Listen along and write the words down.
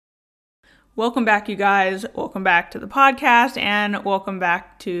Welcome back, you guys. Welcome back to the podcast and welcome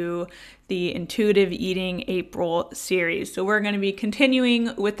back to the Intuitive Eating April series. So we're going to be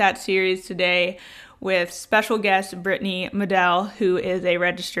continuing with that series today with special guest Brittany Modell, who is a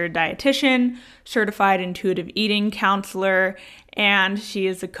registered dietitian, certified intuitive eating counselor, and she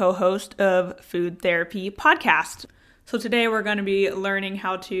is the co-host of Food Therapy Podcast. So today we're going to be learning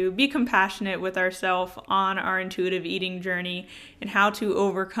how to be compassionate with ourselves on our intuitive eating journey and how to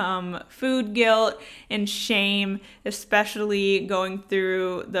overcome food guilt and shame, especially going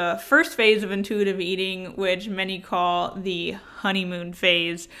through the first phase of intuitive eating, which many call the honeymoon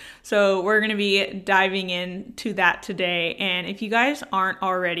phase. So we're going to be diving into that today. And if you guys aren't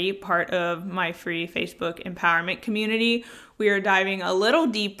already part of my free Facebook empowerment community, we are diving a little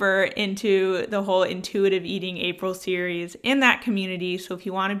deeper into the whole Intuitive Eating April series in that community. So if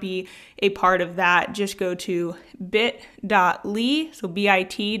you want to be a part of that, just go to bit.ly, so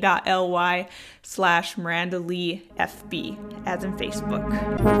bit.ly/Miranda Lee FB, as in Facebook.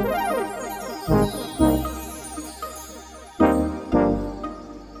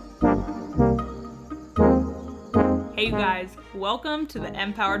 Hey you guys, welcome to the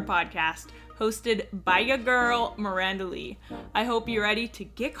Empowered Podcast, hosted by your girl, Miranda Lee. I hope you're ready to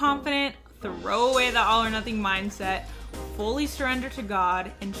get confident, throw away the all or nothing mindset, fully surrender to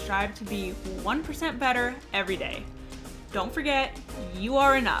God, and strive to be 1% better every day. Don't forget, you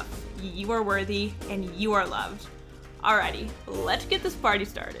are enough, you are worthy, and you are loved. Alrighty, let's get this party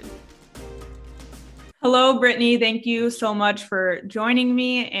started. Hello, Brittany. Thank you so much for joining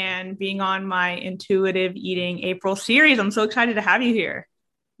me and being on my Intuitive Eating April series. I'm so excited to have you here.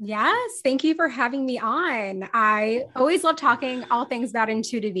 Yes, thank you for having me on. I always love talking all things about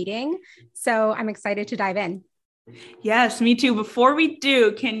intuitive eating, so I'm excited to dive in. Yes, me too. Before we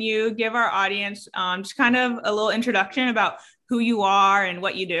do, can you give our audience just kind of a little introduction about who you are and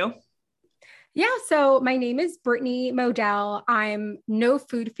what you do? Yeah, so my name is Brittany Modell. I'm No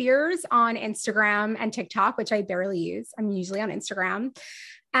Food Fears on Instagram and TikTok, which I barely use. I'm usually on Instagram.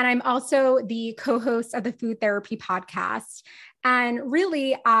 And I'm also the co-host of the Food Therapy Podcast. And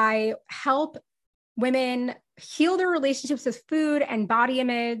really, I help women heal their relationships with food and body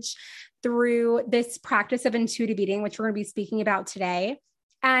image through this practice of intuitive eating, which we're going to be speaking about today.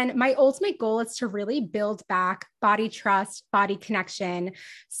 And my ultimate goal is to really build back body trust, body connection,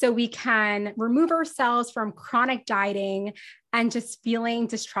 so we can remove ourselves from chronic dieting and just feeling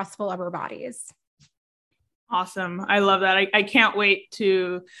distrustful of our bodies. Awesome. I love that. I can't wait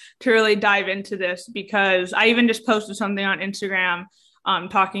to really dive into this, because I even just posted something on Instagram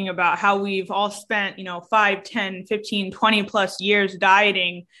talking about how we've all spent, 5, 10, 15, 20 plus years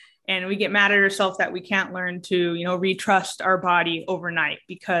dieting. And we get mad at ourselves that we can't learn to, retrust our body overnight,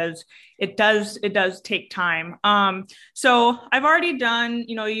 because it does take time. So I've already done,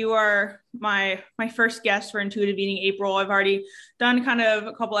 you are my first guest for Intuitive Eating April. I've already done kind of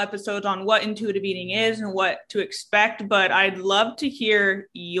a couple episodes on what intuitive eating is and what to expect, but I'd love to hear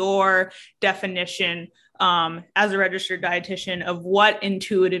your definition as a registered dietitian of what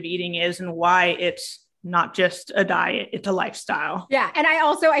intuitive eating is and why it's not just a diet, it's a lifestyle. Yeah. And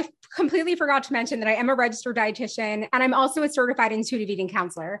I completely forgot to mention that I am a registered dietitian and I'm also a certified intuitive eating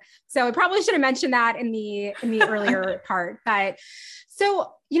counselor. So I probably should have mentioned that in the earlier part, but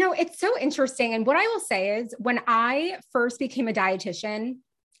so, it's so interesting. And what I will say is, when I first became a dietitian,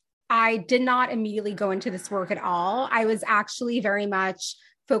 I did not immediately go into this work at all. I was actually very much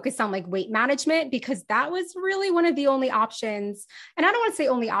focused on weight management, because that was really one of the only options. And I don't want to say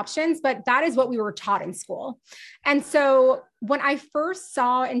only options, but that is what we were taught in school. And so when I first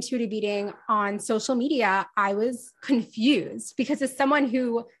saw intuitive eating on social media, I was confused, because as someone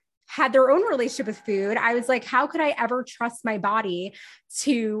who had their own relationship with food, I was like, how could I ever trust my body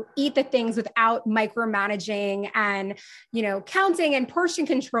to eat the things without micromanaging and, counting and portion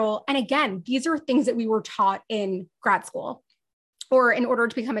control? And again, these are things that we were taught in grad school or in order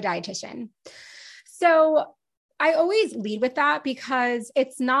to become a dietitian. So I always lead with that, because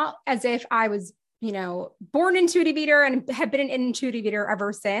it's not as if I was, born intuitive eater and have been an intuitive eater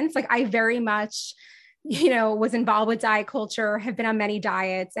ever since. I very much, was involved with diet culture, have been on many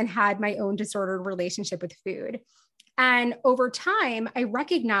diets, and had my own disordered relationship with food. And over time, I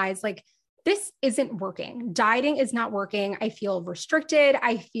recognized this isn't working. Dieting is not working. I feel restricted.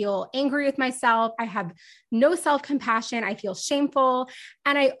 I feel angry with myself. I have no self-compassion. I feel shameful.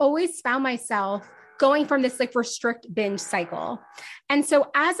 And I always found myself going from this restrict binge cycle. And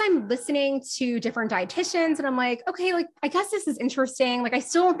so as I'm listening to different dietitians and I'm like, okay, I guess this is interesting. I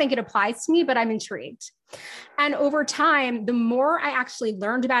still don't think it applies to me, but I'm intrigued. And over time, the more I actually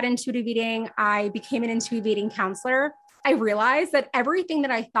learned about intuitive eating, I became an intuitive eating counselor. I realized that everything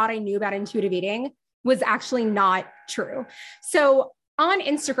that I thought I knew about intuitive eating was actually not true. So on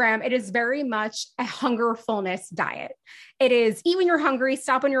Instagram, it is very much a hunger fullness diet. It is eat when you're hungry,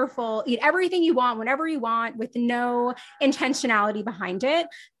 stop when you're full, eat everything you want, whenever you want, with no intentionality behind it.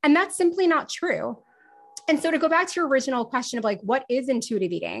 And that's simply not true. And so to go back to your original question of like, what is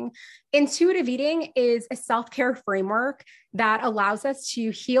intuitive eating? Intuitive eating is a self-care framework that allows us to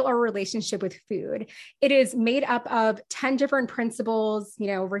heal our relationship with food. It is made up of 10 different principles,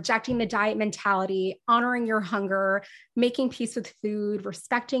 rejecting the diet mentality, honoring your hunger, making peace with food,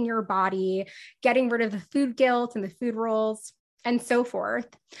 respecting your body, getting rid of the food guilt and the food rules, and so forth.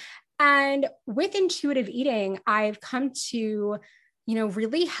 And with intuitive eating, I've come to,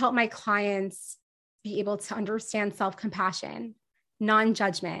 really help my clients be able to understand self-compassion,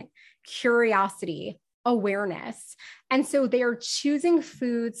 non-judgment, curiosity, awareness. And so they are choosing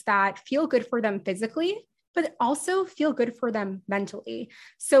foods that feel good for them physically, but also feel good for them mentally.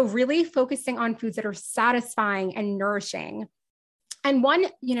 So really focusing on foods that are satisfying and nourishing. And one,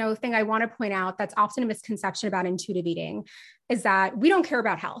 thing I want to point out that's often a misconception about intuitive eating is that we don't care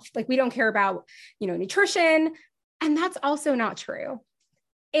about health. Like we don't care about, nutrition. And that's also not true.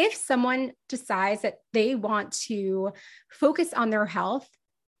 If someone decides that they want to focus on their health,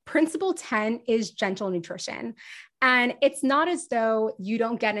 principle 10 is gentle nutrition. And it's not as though you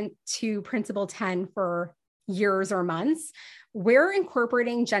don't get into principle 10 for years or months. We're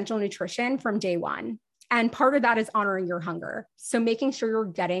incorporating gentle nutrition from day one. And part of that is honoring your hunger. So making sure you're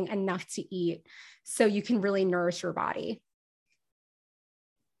getting enough to eat so you can really nourish your body.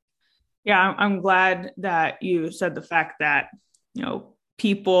 Yeah, I'm glad that you said the fact that,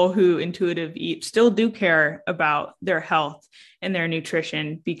 people who intuitive eat still do care about their health and their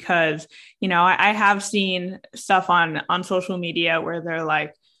nutrition, because, I have seen stuff on social media where they're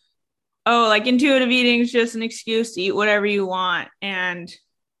like, oh, like intuitive eating is just an excuse to eat whatever you want. And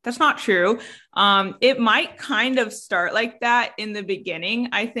that's not true. It might kind of start like that in the beginning,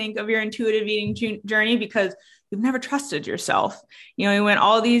 I think, of your intuitive eating journey, because you've never trusted yourself. You went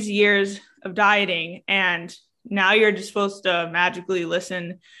all these years of dieting, and now you're just supposed to magically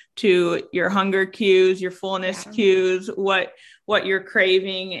listen to your hunger cues, your fullness cues, what you're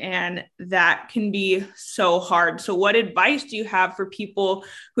craving. And that can be so hard. So what advice do you have for people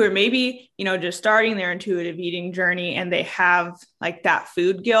who are maybe, just starting their intuitive eating journey, and they have like that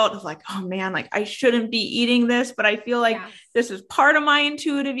food guilt of like, oh man, like I shouldn't be eating this, but I feel like this is part of my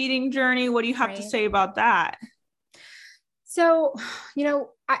intuitive eating journey. What do you have to say about that? So,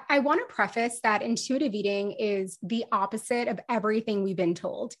 I want to preface that intuitive eating is the opposite of everything we've been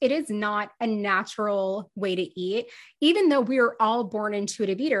told. It is not a natural way to eat. Even though we are all born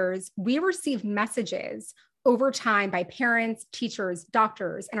intuitive eaters, we receive messages over time by parents, teachers,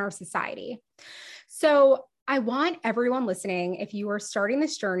 doctors, and our society. So I want everyone listening, if you are starting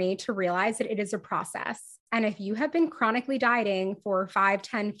this journey, to realize that it is a process. And if you have been chronically dieting for 5,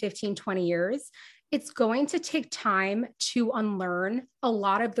 10, 15, 20 years, it's going to take time to unlearn a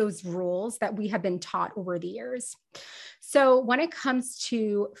lot of those rules that we have been taught over the years. So when it comes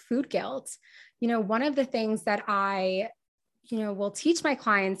to food guilt, one of the things that I, will teach my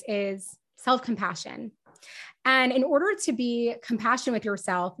clients is self-compassion. And in order to be compassionate with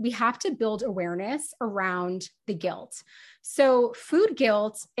yourself, we have to build awareness around the guilt. So food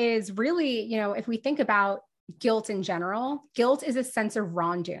guilt is really, if we think about guilt in general, guilt is a sense of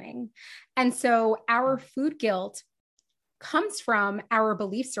wrongdoing. And so our food guilt comes from our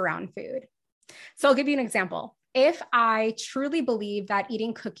beliefs around food. So I'll give you an example. If I truly believe that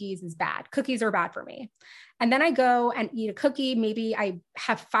eating cookies is bad, cookies are bad for me, and then I go and eat a cookie, maybe I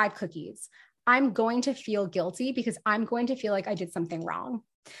have 5 cookies, I'm going to feel guilty because I'm going to feel like I did something wrong.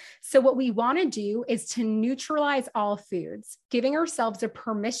 So what we want to do is to neutralize all foods, giving ourselves a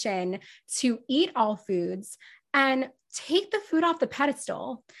permission to eat all foods and take the food off the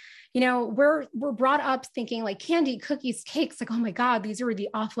pedestal. We're brought up thinking like candy, cookies, cakes, like, oh my God, these are the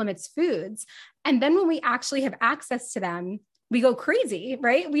off limits foods. And then when we actually have access to them, we go crazy,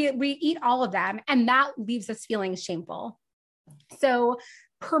 right? We eat all of them, and that leaves us feeling shameful. So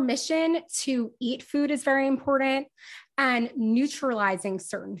permission to eat food is very important, and neutralizing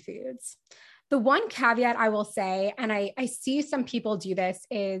certain foods. The one caveat I will say, and I see some people do this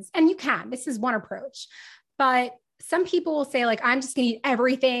is, and this is one approach, but some people will say like, I'm just gonna eat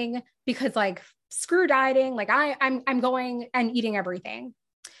everything because like, screw dieting. Like I'm going and eating everything.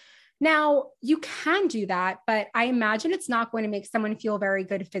 Now, you can do that, but I imagine it's not going to make someone feel very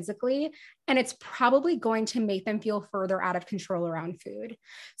good physically, and it's probably going to make them feel further out of control around food.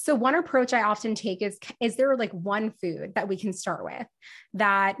 So one approach I often take is there like one food that we can start with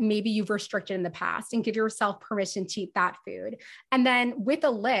that maybe you've restricted in the past, and give yourself permission to eat that food? And then with a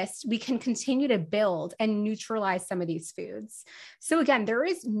list, we can continue to build and neutralize some of these foods. So again, there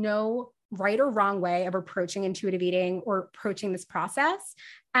is no right or wrong way of approaching intuitive eating or approaching this process.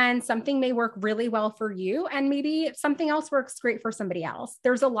 And something may work really well for you, and maybe something else works great for somebody else.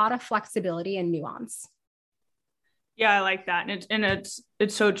 There's a lot of flexibility and nuance. Yeah, I like that. And it's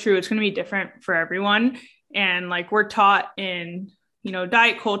so true. It's going to be different for everyone. And like we're taught in,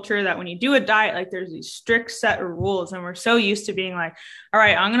 diet culture that when you do a diet, like there's these strict set of rules. And we're so used to being like, all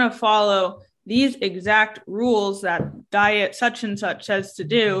right, I'm going to follow these exact rules that diet such and such says to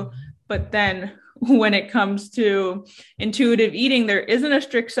do. But then when it comes to intuitive eating, there isn't a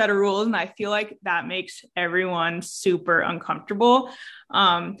strict set of rules. And I feel like that makes everyone super uncomfortable.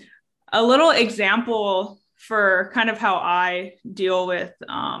 A little example for kind of how I deal with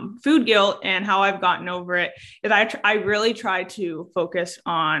food guilt and how I've gotten over it is I really try to focus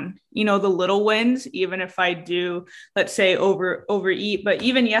on, the little wins, even if I do, let's say overeat. But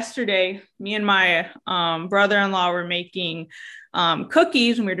even yesterday, me and my brother-in-law were making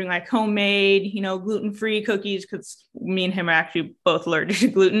cookies, and we were doing like homemade, gluten-free cookies, because me and him are actually both allergic to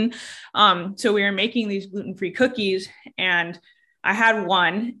gluten. So we were making these gluten-free cookies, and I had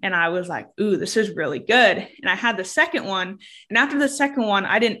one and I was like, ooh, this is really good. And I had the second one. And after the second one,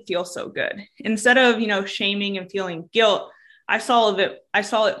 I didn't feel so good. Instead of, shaming and feeling guilt, I saw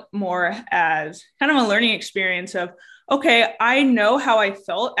it more as kind of a learning experience of, okay, I know how I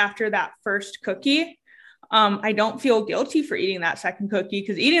felt after that first cookie. I don't feel guilty for eating that second cookie,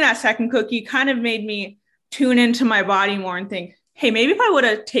 because eating that second cookie kind of made me tune into my body more and think, hey, maybe if I would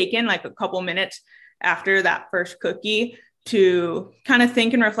have taken like a couple minutes after that first cookie to kind of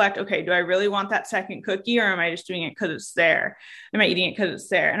think and reflect, okay, do I really want that second cookie, or am I just doing it because it's there? Am I eating it because it's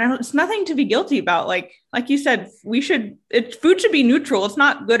there? And it's nothing to be guilty about. Like you said, food should be neutral. It's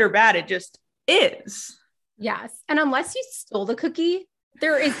not good or bad. It just is. Yes. And unless you stole the cookie,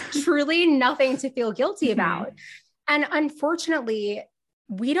 there is truly nothing to feel guilty about. And unfortunately,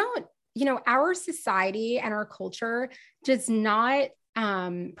 we don't, our society and our culture does not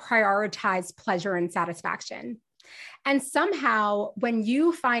prioritize pleasure and satisfaction. And somehow when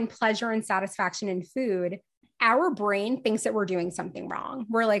you find pleasure and satisfaction in food, our brain thinks that we're doing something wrong.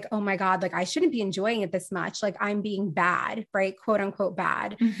 We're like, oh my God, like I shouldn't be enjoying it this much. Like I'm being bad, right? Quote unquote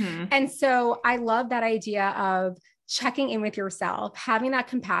bad. And so I love that idea of checking in with yourself, having that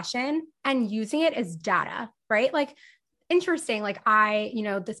compassion and using it as data, right? Like interesting. Like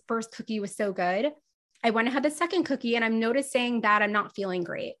this first cookie was so good. I went and had the second cookie, and I'm noticing that I'm not feeling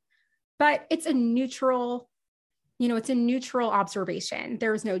great, but it's a neutral observation.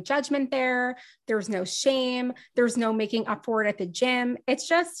 There's no judgment there. There's no shame. There's no making up for it at the gym. It's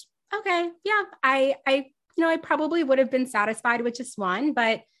just, okay, yeah, I probably would have been satisfied with just one,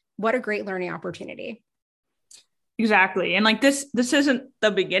 but what a great learning opportunity. Exactly. And like this isn't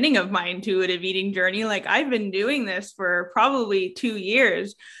the beginning of my intuitive eating journey. Like I've been doing this for probably 2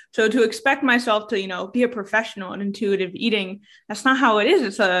 years. So to expect myself to, be a professional in intuitive eating, that's not how it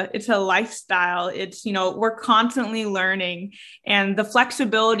is. It's a lifestyle. It's, we're constantly learning, and the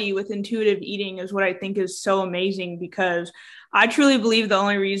flexibility with intuitive eating is what I think is so amazing, because I truly believe the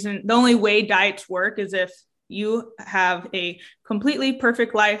only way diets work is if you have a completely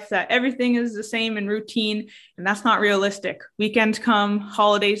perfect life, that everything is the same and routine, and that's not realistic. Weekends come,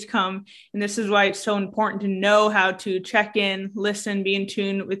 holidays come, and this is why it's so important to know how to check in, listen, be in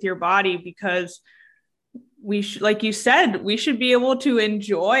tune with your body, because like you said, we should be able to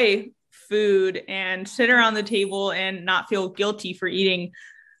enjoy food and sit around the table and not feel guilty for eating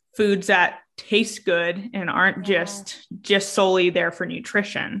foods that taste good and aren't just solely there for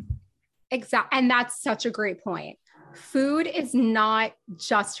nutrition. Exactly. And that's such a great point. Food is not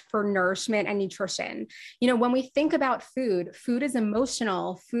just for nourishment and nutrition. When we think about food is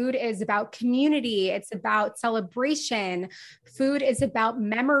emotional. Food is about community. It's about celebration. Food is about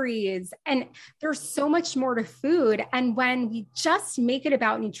memories. And there's so much more to food. And when we just make it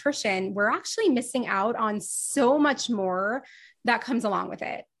about nutrition, we're actually missing out on so much more that comes along with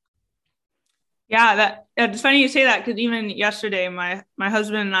it. Yeah, it's funny you say that, because even yesterday, my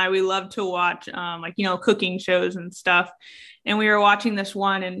husband and I, we love to watch cooking shows and stuff. And we were watching this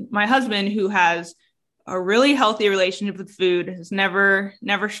one, and my husband, who has a really healthy relationship with food, has never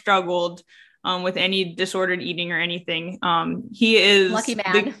struggled with any disordered eating or anything. He is lucky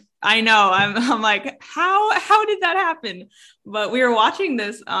man. I know. I'm like, how did that happen? But we were watching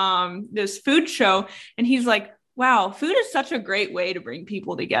this food show, and he's like, wow, food is such a great way to bring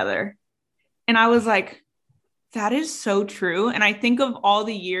people together. And I was like, that is so true. And I think of all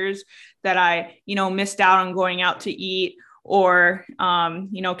the years that I, missed out on going out to eat, or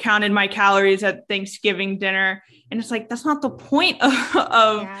counted my calories at Thanksgiving dinner. And it's like, that's not the point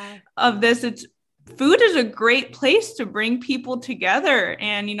of this. It's food is a great place to bring people together.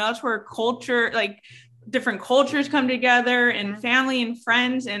 And, that's where culture, like different cultures come together, and family and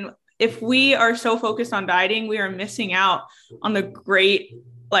friends. And if we are so focused on dieting, we are missing out on the great,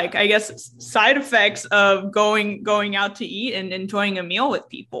 like, I guess, side effects of going out to eat and enjoying a meal with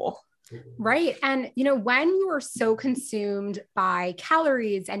people. Right. And, when you are so consumed by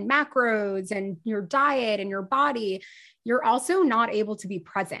calories and macros and your diet and your body, you're also not able to be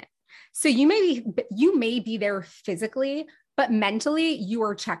present. So you may be there physically, but mentally you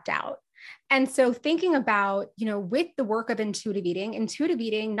are checked out. And so thinking about, with the work of intuitive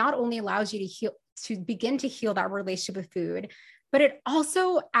eating not only allows you to begin to heal that relationship with food, but it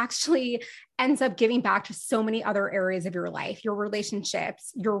also actually ends up giving back to so many other areas of your life, your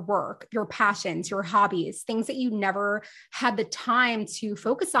relationships, your work, your passions, your hobbies, things that you never had the time to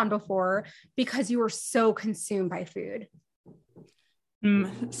focus on before because you were so consumed by food.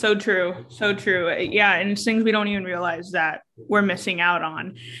 So true. So true. Yeah. And it's things we don't even realize that we're missing out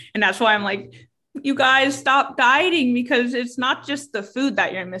on. And that's why I'm like, you guys stop dieting, because it's not just the food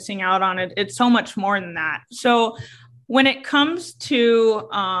that you're missing out on. It's so much more than that. So when it comes to,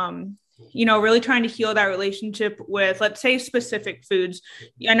 really trying to heal that relationship with, let's say, specific foods,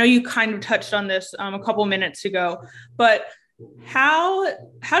 I know you kind of touched on this a couple minutes ago, but how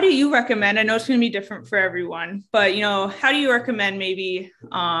do you recommend, I know it's going to be different for everyone, but, how do you recommend maybe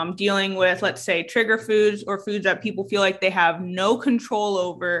dealing with, let's say, trigger foods or foods that people feel like they have no control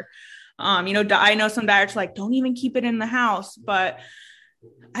over? I know some diets like, don't even keep it in the house, but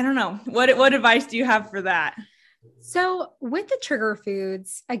I don't know. What advice do you have for that? So with the trigger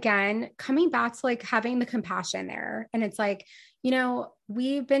foods, again, coming back to like having the compassion there. And it's like,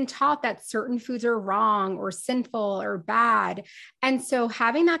 we've been taught that certain foods are wrong or sinful or bad. And so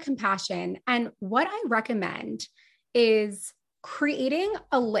having that compassion, and what I recommend is creating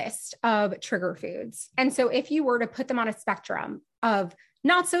a list of trigger foods. And so if you were to put them on a spectrum of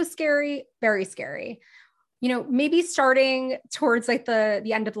not so scary, very scary, maybe starting towards like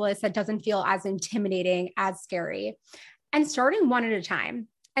the end of the list that doesn't feel as intimidating, as scary, and starting one at a time.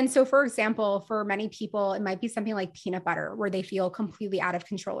 And so, for example, for many people, it might be something like peanut butter, where they feel completely out of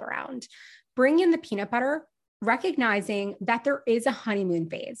control around. Bring in the peanut butter, recognizing that there is a honeymoon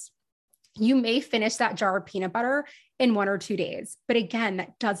phase. You may finish that jar of peanut butter in 1 or 2 days. But again,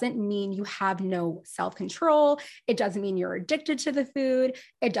 that doesn't mean you have no self-control. It doesn't mean you're addicted to the food.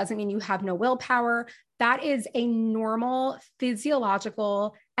 It doesn't mean you have no willpower. That is a normal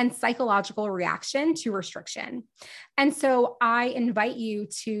physiological and psychological reaction to restriction. And so I invite you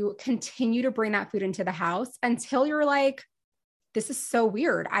to continue to bring that food into the house until you're like, this is so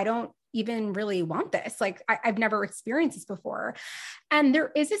weird. I don't even really want this. Like I've never experienced this before. And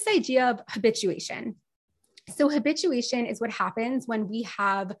there is this idea of habituation. So habituation is what happens when we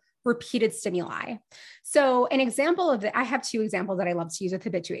have repeated stimuli. So an example of I have 2 examples that I love to use with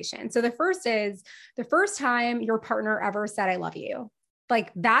habituation. So the first is the first time your partner ever said, I love you.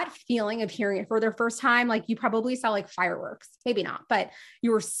 Like that feeling of hearing it for the first time, like you probably saw like fireworks, maybe not, but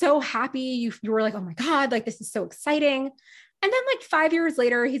you were so happy. You were like, oh my God, like this is so exciting. And then like 5 years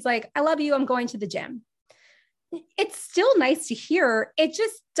later, he's like, I love you. I'm going to the gym. It's still nice to hear. It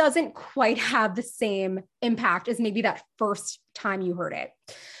just doesn't quite have the same impact as maybe that first time you heard it.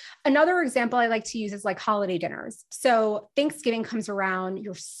 Another example I like to use is like holiday dinners. So Thanksgiving comes around,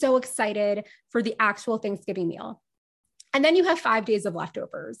 you're so excited for the actual Thanksgiving meal. And then you have 5 days of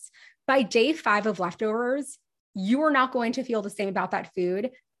leftovers. By day 5 of leftovers, you are not going to feel the same about that food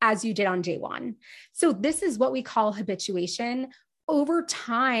as you did on day 1. So this is what we call habituation. Over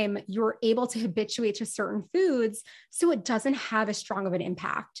time, you're able to habituate to certain foods so it doesn't have as strong of an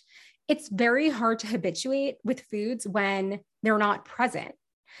impact. It's very hard to habituate with foods when they're not present.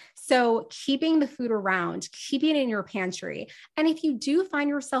 So keeping the food around, keeping it in your pantry. And if you do find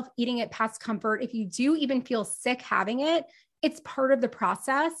yourself eating it past comfort, if you do even feel sick having it, it's part of the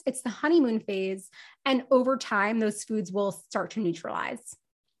process. It's the honeymoon phase. And over time, those foods will start to neutralize.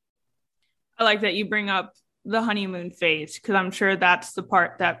 I like that you bring up the honeymoon phase, because I'm sure that's the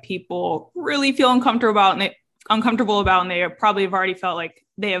part that people really feel uncomfortable about, and they probably have already felt like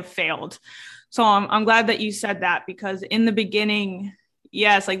they have failed. So I'm glad that you said that, because in the beginning,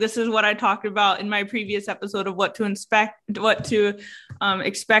 yes, like this is what I talked about in my previous episode of what to expect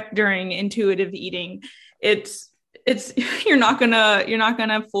during intuitive eating. It's you're not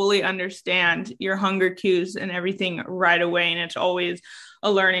gonna fully understand your hunger cues and everything right away, and it's always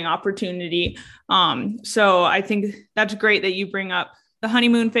a learning opportunity. So I think that's great that you bring up the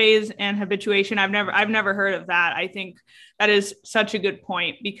honeymoon phase and habituation. I've never heard of that. I think that is such a good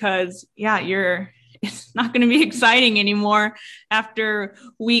point because it's not going to be exciting anymore after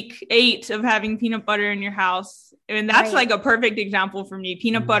week 8 of having peanut butter in your house. And that's Right. like a perfect example for me.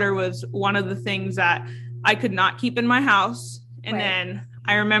 Peanut butter was one of the things that I could not keep in my house. And Right. then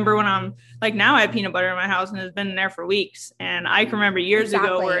I remember when I'm like, now I have peanut butter in my house and it's been there for weeks. And I can remember years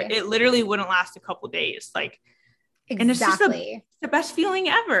ago where Exactly. it literally wouldn't last a couple days. Like, and it's just Exactly. the best feeling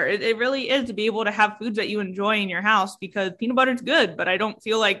ever. It really is to be able to have foods that you enjoy in your house because peanut butter is good, but I don't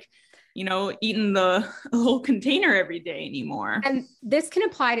feel like, eating the whole container every day anymore. And this can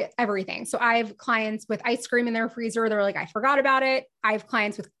apply to everything. So I have clients with ice cream in their freezer. They're like, I forgot about it. I have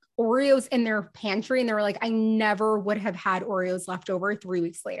clients with Oreos in their pantry and they were like, I never would have had Oreos left over 3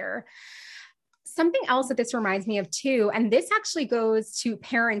 weeks later. Something else that this reminds me of too, and this actually goes to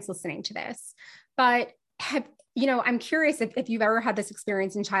parents listening to this, but I'm curious if you've ever had this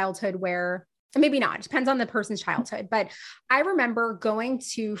experience in childhood where, maybe not, it depends on the person's childhood, but I remember going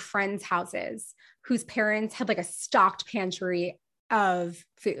to friends' houses whose parents had like a stocked pantry of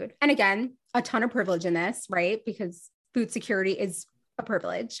food. And again, a ton of privilege in this, right? Because food security is a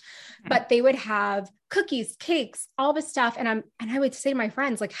privilege, but they would have cookies, cakes, all this stuff. And I would say to my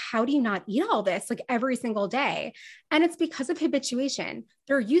friends, like, how do you not eat all this like every single day? And it's because of habituation.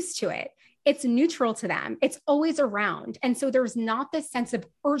 They're used to it. It's neutral to them. It's always around. And so there's not this sense of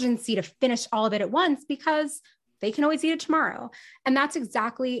urgency to finish all of it at once because they can always eat it tomorrow. And that's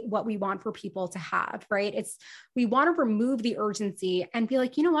exactly what we want for people to have, right? We want to remove the urgency and be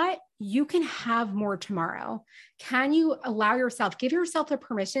like, you know what? You can have more tomorrow. Can you give yourself the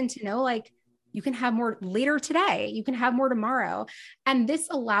permission to know, like, you can have more later today. You can have more tomorrow. And this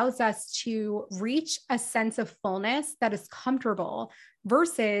allows us to reach a sense of fullness that is comfortable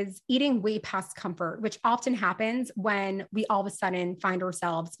versus eating way past comfort, which often happens when we all of a sudden find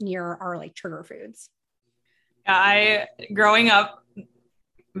ourselves near our like trigger foods. Growing up,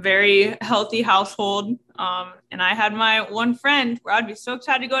 very healthy household. And I had my one friend where I'd be so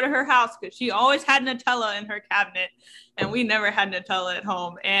excited to go to her house because she always had Nutella in her cabinet and we never had Nutella at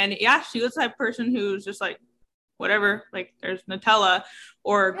home. And yeah, she was that person who's just like, whatever, like there's Nutella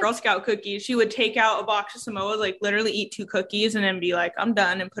or Girl Scout cookies. She would take out a box of Samoas, like literally eat 2 cookies and then be like, I'm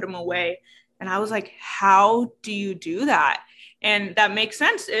done, and put them away. And I was like, how do you do that? And that makes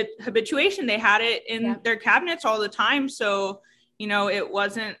sense. Habituation. They had it in their cabinets all the time. So, it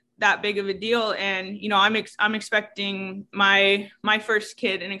wasn't that big of a deal. And, I'm expecting my first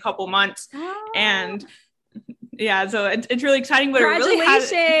kid in a couple months. And yeah, so it's really exciting, but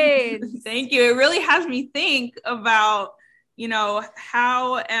Congratulations. It really has, thank you. It really has me think about,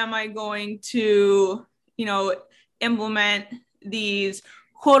 how am I going to, implement these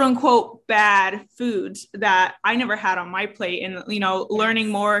quote unquote bad foods that I never had on my plate, and, learning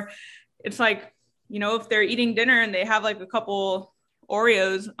more. It's like, if they're eating dinner and they have like a couple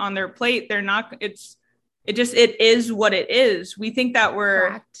Oreos on their plate, it is what it is. We think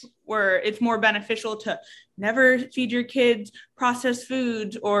that it's more beneficial to never feed your kids processed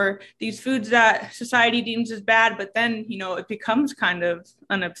foods or these foods that society deems as bad. But then, it becomes kind of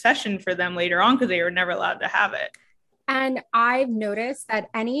an obsession for them later on because they were never allowed to have it. And I've noticed that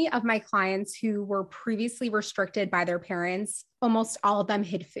any of my clients who were previously restricted by their parents, almost all of them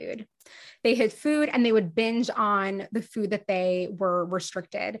hid food. They hid food and they would binge on the food that they were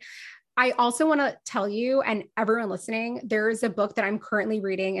restricted. I also want to tell you and everyone listening, there is a book that I'm currently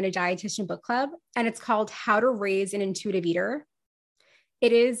reading in a dietitian book club, and it's called How to Raise an Intuitive Eater.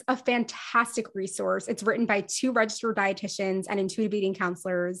 It is a fantastic resource. It's written by 2 registered dietitians and intuitive eating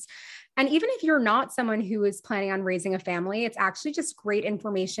counselors. And even if you're not someone who is planning on raising a family, it's actually just great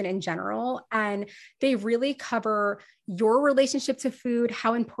information in general. And they really cover your relationship to food,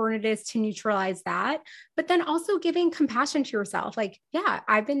 how important it is to neutralize that, but then also giving compassion to yourself. Like, yeah,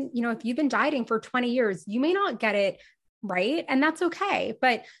 if you've been dieting for 20 years, you may not get it right. And that's okay.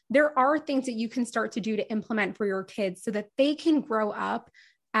 But there are things that you can start to do to implement for your kids so that they can grow up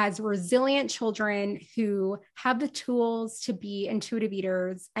as resilient children who have the tools to be intuitive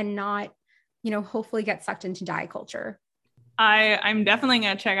eaters and not, hopefully get sucked into diet culture. I'm definitely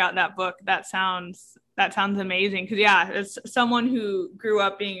going to check out that book. That sounds amazing. Cause yeah, as someone who grew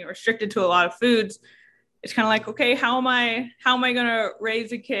up being restricted to a lot of foods, it's kind of like, okay, how am I going to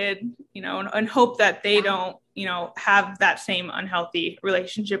raise a kid, and hope that they don't have that same unhealthy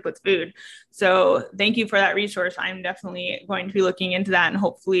relationship with food. So thank you for that resource. I'm definitely going to be looking into that, and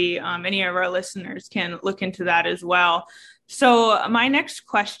hopefully any of our listeners can look into that as well. So my next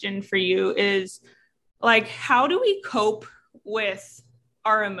question for you is, like, how do we cope with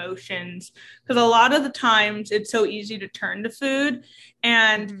our emotions? Because a lot of the times it's so easy to turn to food.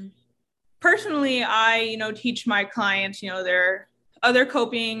 And personally, I, teach my clients, their other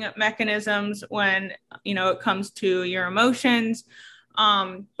coping mechanisms when, it comes to your emotions.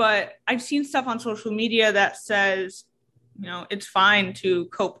 But I've seen stuff on social media that says, it's fine to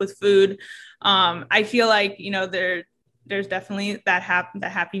cope with food. I feel like, there's definitely that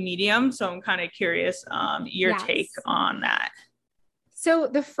happy medium. So I'm kind of curious your take on that. So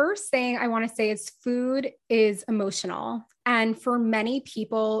the first thing I want to say is food is emotional. And for many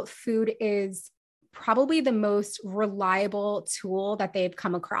people, food is probably the most reliable tool that they've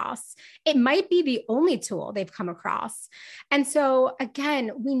come across. It might be the only tool they've come across. And so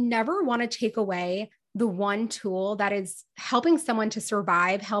again, we never want to take away the one tool that is helping someone to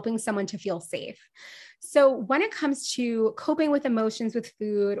survive, helping someone to feel safe. So when it comes to coping with emotions with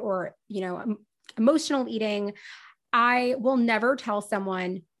food or, emotional eating, I will never tell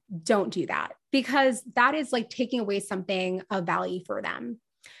someone, don't do that, because that is like taking away something of value for them.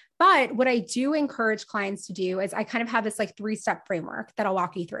 But what I do encourage clients to do is I kind of have this like 3-step framework that I'll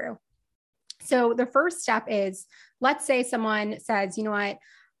walk you through. So the first step is, let's say someone says, you know what,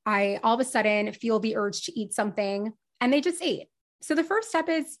 I all of a sudden feel the urge to eat something, and they just ate. So the first step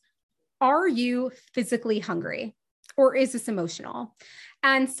is, are you physically hungry, or is this emotional?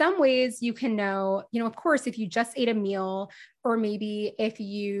 And some ways you can know, of course, if you just ate a meal, or maybe if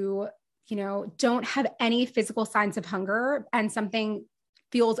you, don't have any physical signs of hunger and something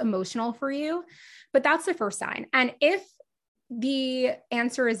feels emotional for you, but that's the first sign. And if the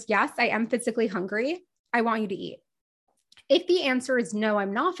answer is yes, I am physically hungry, I want you to eat. If the answer is no,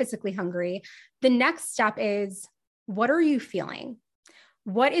 I'm not physically hungry, the next step is, what are you feeling?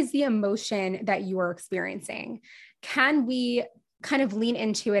 What is the emotion that you are experiencing? Can we kind of lean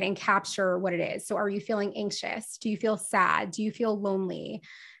into it and capture what it is? So are you feeling anxious? Do you feel sad? Do you feel lonely?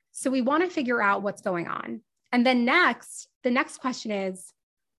 So we want to figure out what's going on. And then the next question is,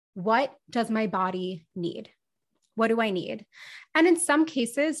 what does my body need? What do I need? And in some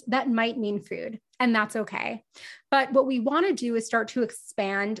cases, that might mean food, and that's okay. But what we want to do is start to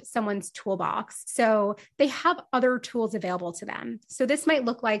expand someone's toolbox, so they have other tools available to them. So this might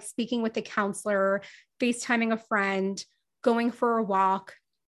look like speaking with a counselor, FaceTiming a friend, going for a walk.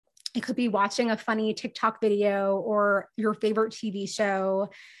 It could be watching a funny TikTok video or your favorite TV show,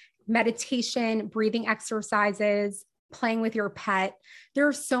 meditation, breathing exercises, playing with your pet. There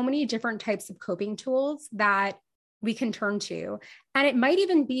are so many different types of coping tools that we can turn to. And it might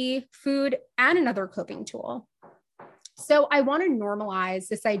even be food and another coping tool. So I want to normalize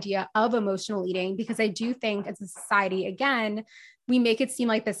this idea of emotional eating, because I do think as a society, again, we make it seem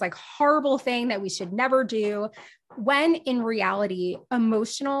like this like horrible thing that we should never do, when in reality,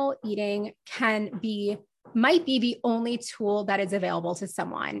 emotional eating might be the only tool that is available to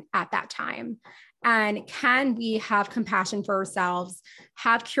someone at that time. And can we have compassion for ourselves,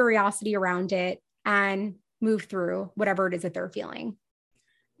 have curiosity around it, and move through whatever it is that they're feeling?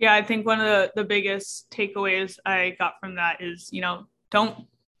 Yeah, I think one of the biggest takeaways I got from that is, don't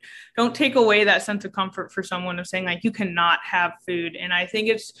take away that sense of comfort for someone of saying like, you cannot have food. And I think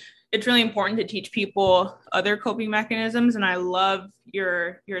it's really important to teach people other coping mechanisms. And I love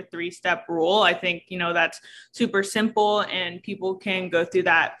your 3-step rule. I think, that's super simple and people can go through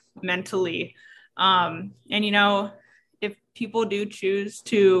that mentally. And, if people do choose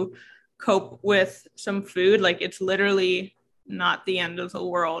to cope with some food, like, it's literally not the end of the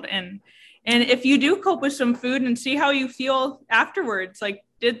world. And if you do cope with some food and see how you feel afterwards, like,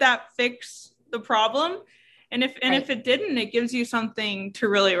 did that fix the problem? And if it didn't, it gives you something to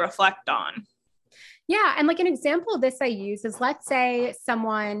really reflect on. Yeah. And like an example of this I use is, let's say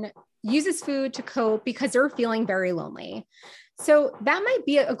someone uses food to cope because they're feeling very lonely. So that might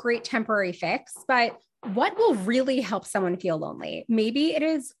be a great temporary fix, but what will really help someone feel lonely? Maybe it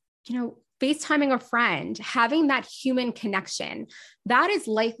is, FaceTiming a friend, having that human connection. That is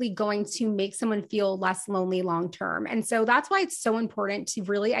likely going to make someone feel less lonely long-term. And so that's why it's so important to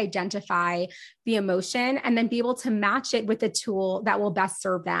really identify the emotion and then be able to match it with a tool that will best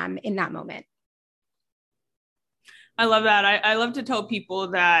serve them in that moment. I love that. I love to tell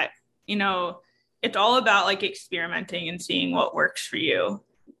people that, it's all about like experimenting and seeing what works for you.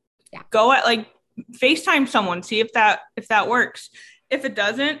 Yeah. Go at like FaceTime someone, see if that works. If it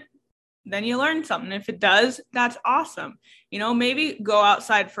doesn't, then you learn something. If it does, that's awesome. Maybe go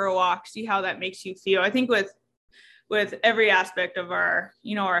outside for a walk, see how that makes you feel. I think with with every aspect of our,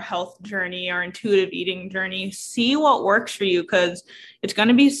 our health journey, our intuitive eating journey. See what works for you, because it's going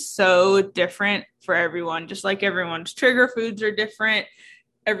to be so different for everyone. Just like everyone's trigger foods are different,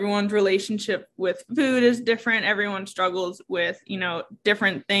 everyone's relationship with food is different. Everyone struggles with,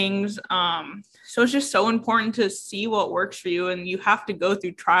 different things. So it's just so important to see what works for you. And you have to go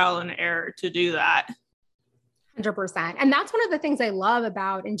through trial and error to do that. 100%. And that's one of the things I love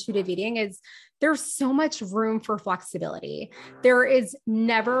about intuitive eating is there's so much room for flexibility. There is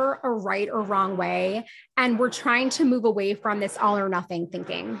never a right or wrong way. And we're trying to move away from this all or nothing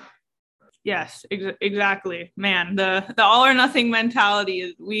thinking. Yes, exactly. Man, the all or nothing mentality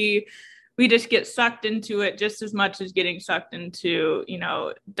is we just get sucked into it just as much as getting sucked into,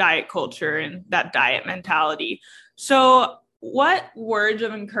 diet culture and that diet mentality. So what words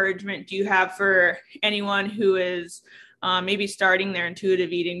of encouragement do you have for anyone who is maybe starting their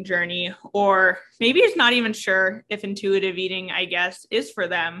intuitive eating journey, or maybe is not even sure if intuitive eating, I guess, is for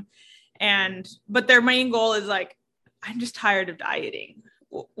them, but their main goal is like, I'm just tired of dieting?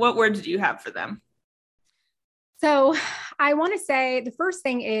 What words do you have for them? So I want to say the first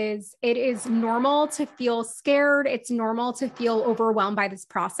thing is it is normal to feel scared. It's normal to feel overwhelmed by this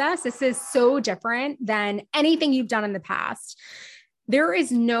process. This is so different than anything you've done in the past. There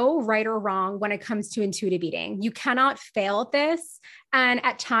is no right or wrong when it comes to intuitive eating. You cannot fail at this. And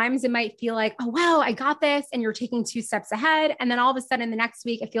at times it might feel like, oh, wow, I got this. And you're taking 2 steps ahead. And then all of a sudden the next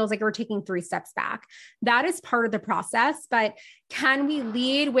week, it feels like you're taking 3 steps back. That is part of the process. But can we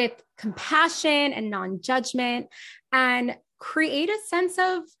lead with compassion and non-judgment and create a sense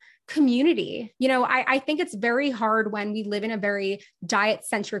of community? I think it's very hard when we live in a very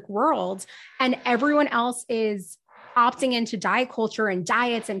diet-centric world and everyone else is opting into diet culture and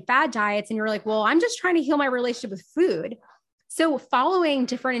diets and fad diets. And you're like, well, I'm just trying to heal my relationship with food. So following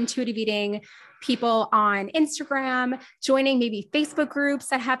different intuitive eating people on Instagram, joining maybe Facebook groups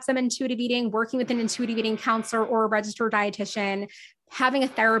that have some intuitive eating, working with an intuitive eating counselor or a registered dietitian, having a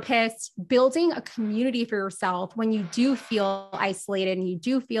therapist, building a community for yourself when you do feel isolated and you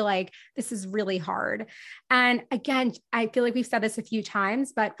do feel like this is really hard. And again, I feel like we've said this a few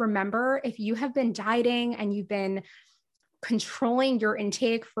times, but remember, if you have been dieting and you've been controlling your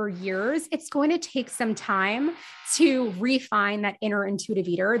intake for years, it's going to take some time to refine that inner intuitive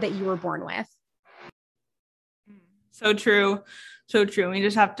eater that you were born with. So true. So true. We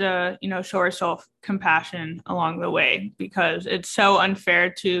just have to, show ourselves compassion along the way, because it's so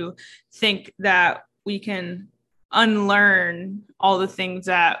unfair to think that we can unlearn all the things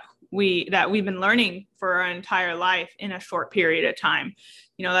that we've been learning for our entire life in a short period of time.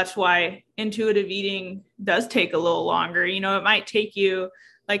 That's why intuitive eating does take a little longer. It might take you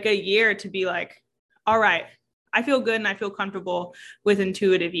like a year to be like, all right, I feel good and I feel comfortable with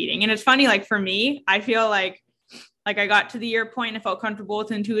intuitive eating. And it's funny, like for me, I feel like I got to the year point and I felt comfortable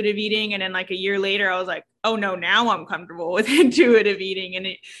with intuitive eating. And then like a year later, I was like, oh no, now I'm comfortable with intuitive eating. And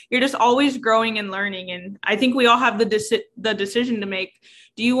you're just always growing and learning. And I think we all have the decision to make.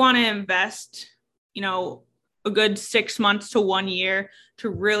 Do you want to invest, a good 6 months to 1 year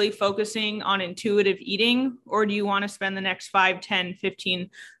to really focusing on intuitive eating? Or do you want to spend the next 5, 10, 15,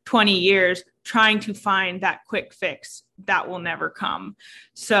 20 years trying to find that quick fix that will never come?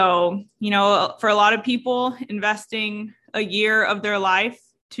 So, for a lot of people, investing a year of their life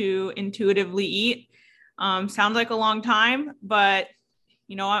to intuitively eat sounds like a long time, but,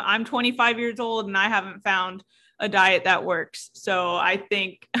 I'm 25 years old and I haven't found a diet that works. So I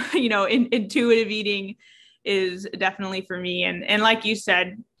think, intuitive eating is definitely for me. And like you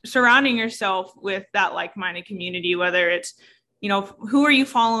said, surrounding yourself with that like-minded community, whether it's, who are you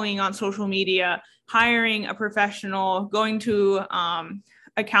following on social media, hiring a professional, going to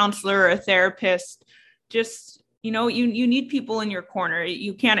a counselor or a therapist, just, you need people in your corner.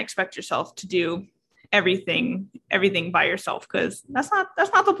 You can't expect yourself to do everything by yourself, because that's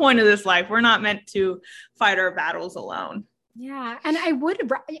not the point of this life. We're not meant to fight our battles alone. Yeah. And and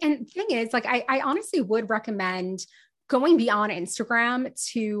the thing is, like, I honestly would recommend going beyond Instagram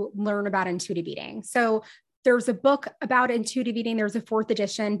to learn about intuitive eating. So there's a book about intuitive eating. There's a 4th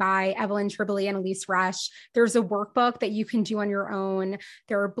edition by Evelyn Tribole and Elise Rush. There's a workbook that you can do on your own.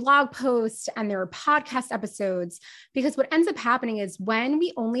 There are blog posts and there are podcast episodes, because what ends up happening is when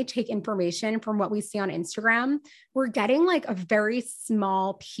we only take information from what we see on Instagram, we're getting like a very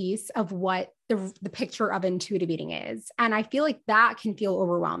small piece of what the picture of intuitive eating is. And I feel like that can feel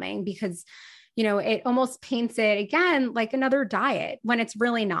overwhelming, because it almost paints it again like another diet when it's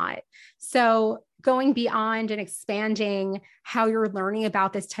really not. So going beyond and expanding how you're learning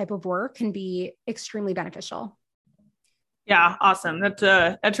about this type of work can be extremely beneficial. Yeah, awesome. That's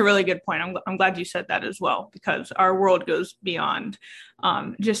a really good point. I'm glad you said that as well, because our world goes beyond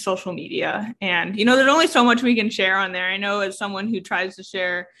just social media. And, there's only so much we can share on there. I know as someone who tries to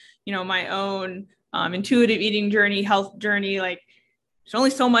share, my own intuitive eating journey, health journey, like there's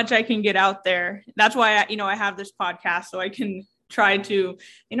only so much I can get out there. That's why, I have this podcast, so I can try to,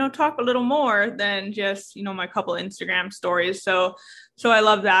 talk a little more than just, my couple Instagram stories. So I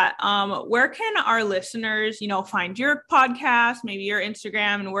love that. Where can our listeners, find your podcast, maybe your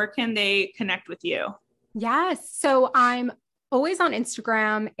Instagram, and where can they connect with you? Yes. So I'm always on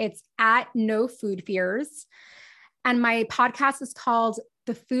Instagram. It's at No Food Fears. And my podcast is called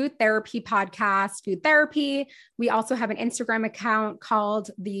the Food Therapy Podcast, Food Therapy. We also have an Instagram account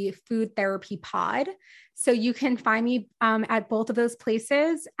called the Food Therapy Pod. So you can find me at both of those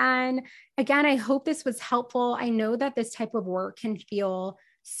places. And again, I hope this was helpful. I know that this type of work can feel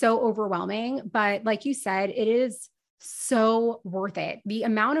so overwhelming, but like you said, it is so worth it. The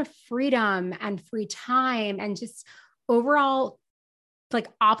amount of freedom and free time and just overall like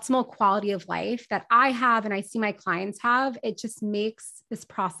optimal quality of life that I have and I see my clients have, it just makes this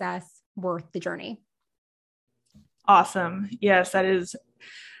process worth the journey. Awesome. Yes, that is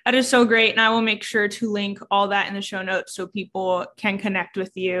so great. And I will make sure to link all that in the show notes so people can connect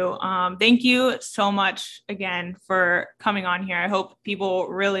with you. Thank you so much again for coming on here. I hope people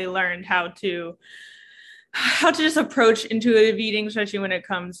really learned how to just approach intuitive eating, especially when it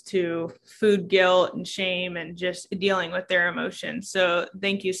comes to food guilt and shame and just dealing with their emotions. So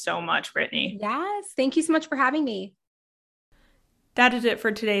thank you so much, Brittany. Yes. Thank you so much for having me. That is it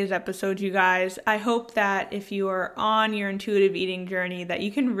for today's episode, you guys. I hope that if you are on your intuitive eating journey, that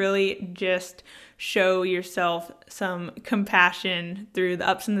you can really just show yourself some compassion through the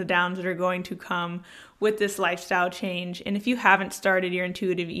ups and the downs that are going to come with this lifestyle change. And if you haven't started your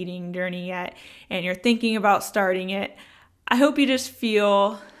intuitive eating journey yet and you're thinking about starting it, I hope you just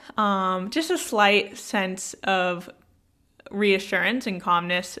feel just a slight sense of reassurance and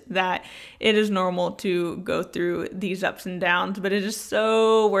calmness that it is normal to go through these ups and downs, but it is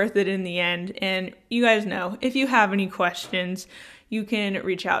so worth it in the end. And you guys know, if you have any questions, you can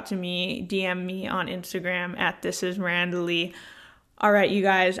reach out to me, DM me on Instagram at thisismirandalee. All right, you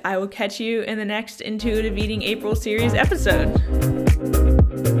guys, I will catch you in the next Intuitive Eating April series episode.